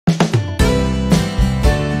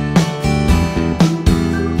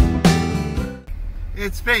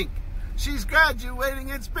It's pink. She's graduating,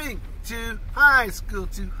 it's pink. To high school,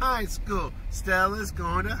 to high school. Stella's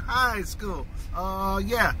going to high school. Oh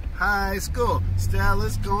yeah, high school.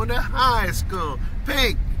 Stella's going to high school.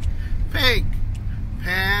 Pink, pink,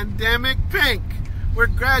 pandemic pink. We're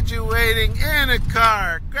graduating in a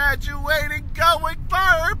car. Graduating, going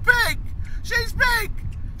far. Pink. She's pink.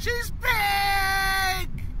 She's pink.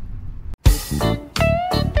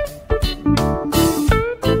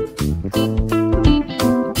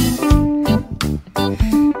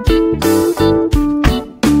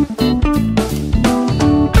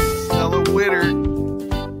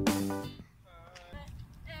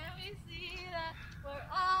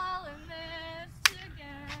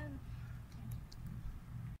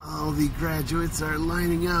 All the graduates are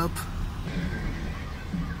lining up.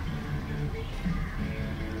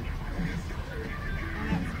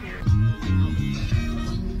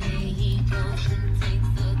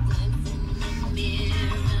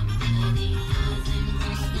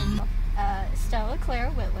 Stella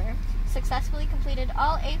Claire Whitler successfully completed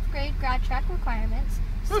all 8th grade grad track requirements.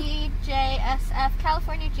 CJSF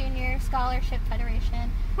California Junior Scholarship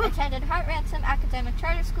Federation. Attended Heart Ransom Academic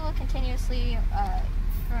Charter School continuously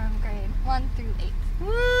from grade 1 through 8.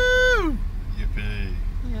 Woo! Yippee!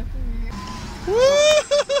 Yippee!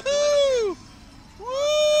 Woo!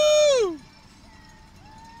 Woo!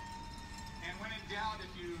 And when in doubt,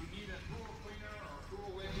 if you need a cool cleaner or cool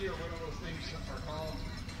windy or whatever those things are called,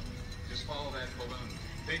 just follow that balloon.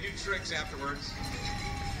 They do tricks afterwards.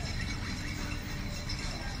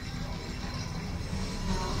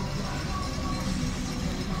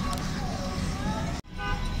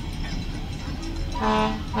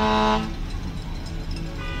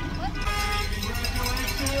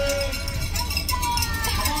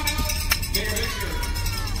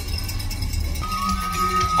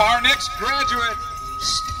 Our next graduate,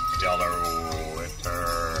 Stella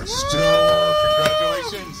Whitler. Stella,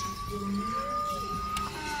 congratulations.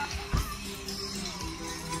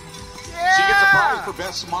 Yeah. She gets a prize for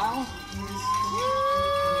best smile.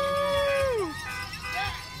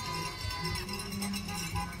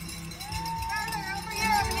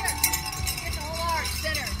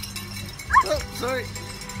 Oh, sorry.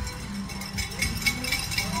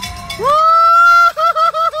 Woo!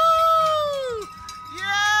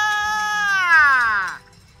 Yeah!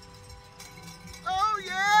 Oh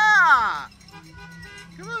yeah!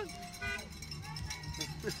 Come on.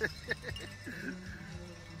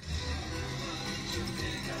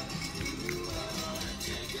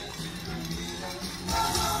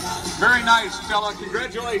 Very nice, Stella.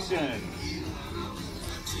 Congratulations.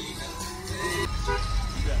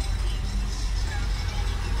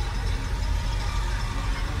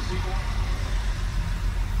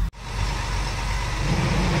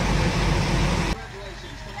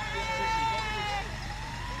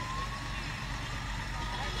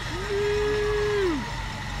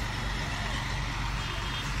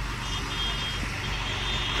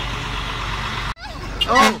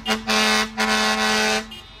 Oh!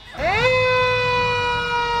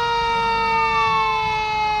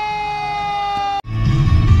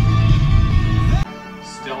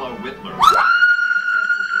 Stella Whitler. The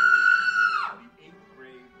 8th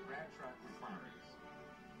grade grad track requirements.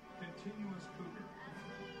 Continuous Cougar.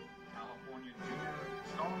 California Junior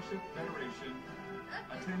Scholarship Federation.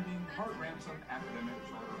 Attending Heart Ransom Academic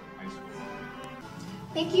Charter High School.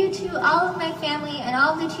 Thank you to all of my family and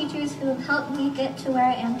all of the teachers who have helped me get to where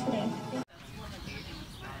I am today.